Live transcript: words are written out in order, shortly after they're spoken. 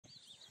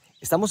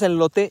Estamos en el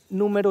lote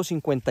número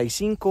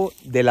 55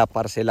 de la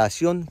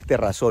parcelación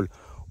Terrasol,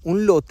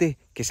 un lote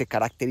que se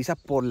caracteriza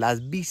por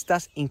las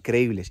vistas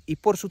increíbles y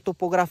por su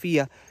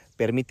topografía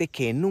permite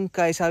que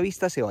nunca esa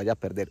vista se vaya a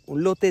perder.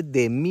 Un lote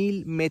de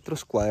 1000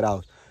 metros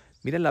cuadrados.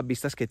 Miren las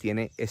vistas que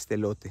tiene este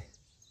lote.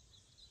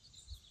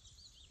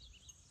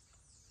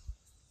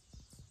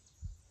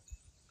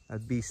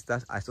 Las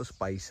vistas a estos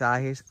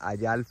paisajes,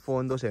 allá al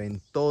fondo se ven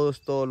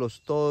todos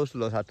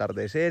los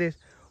atardeceres,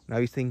 una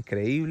vista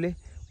increíble.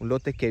 Un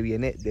lote que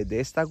viene desde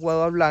esta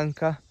guada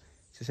blanca,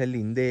 ese es el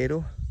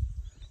lindero,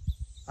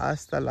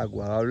 hasta la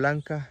guada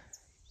blanca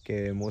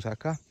que vemos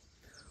acá.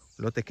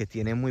 Un lote que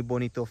tiene muy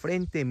bonito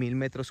frente, 1000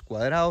 metros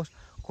cuadrados,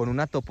 con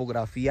una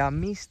topografía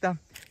mixta.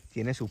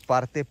 Tiene su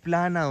parte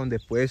plana donde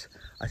puedes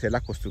hacer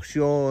la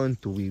construcción,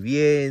 tu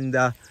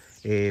vivienda,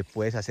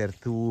 puedes hacer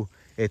tu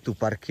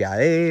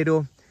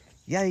parqueadero.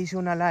 Y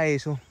adicional a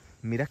eso,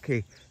 mira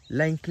que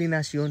la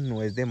inclinación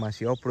no es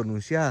demasiado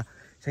pronunciada.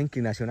 Esa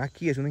inclinación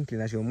aquí es una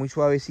inclinación muy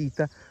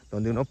suavecita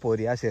donde uno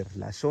podría hacer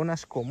las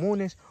zonas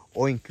comunes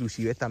o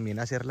inclusive también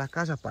hacer la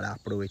casa para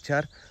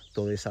aprovechar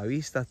toda esa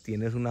vista.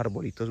 Tienes unos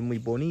arbolitos muy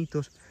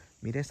bonitos.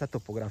 Mira esta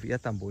topografía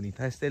tan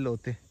bonita de este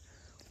lote.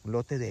 Un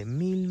lote de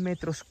 1000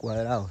 metros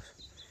cuadrados.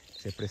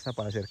 Se presta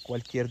para hacer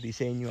cualquier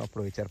diseño,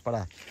 aprovechar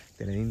para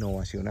tener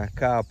innovación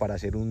acá, para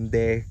hacer un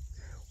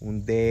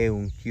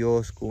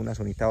kiosco, una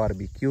zonita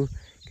barbecue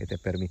que te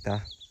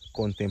permita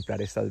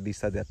contemplar estas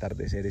vistas de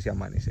atardeceres y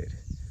amaneceres.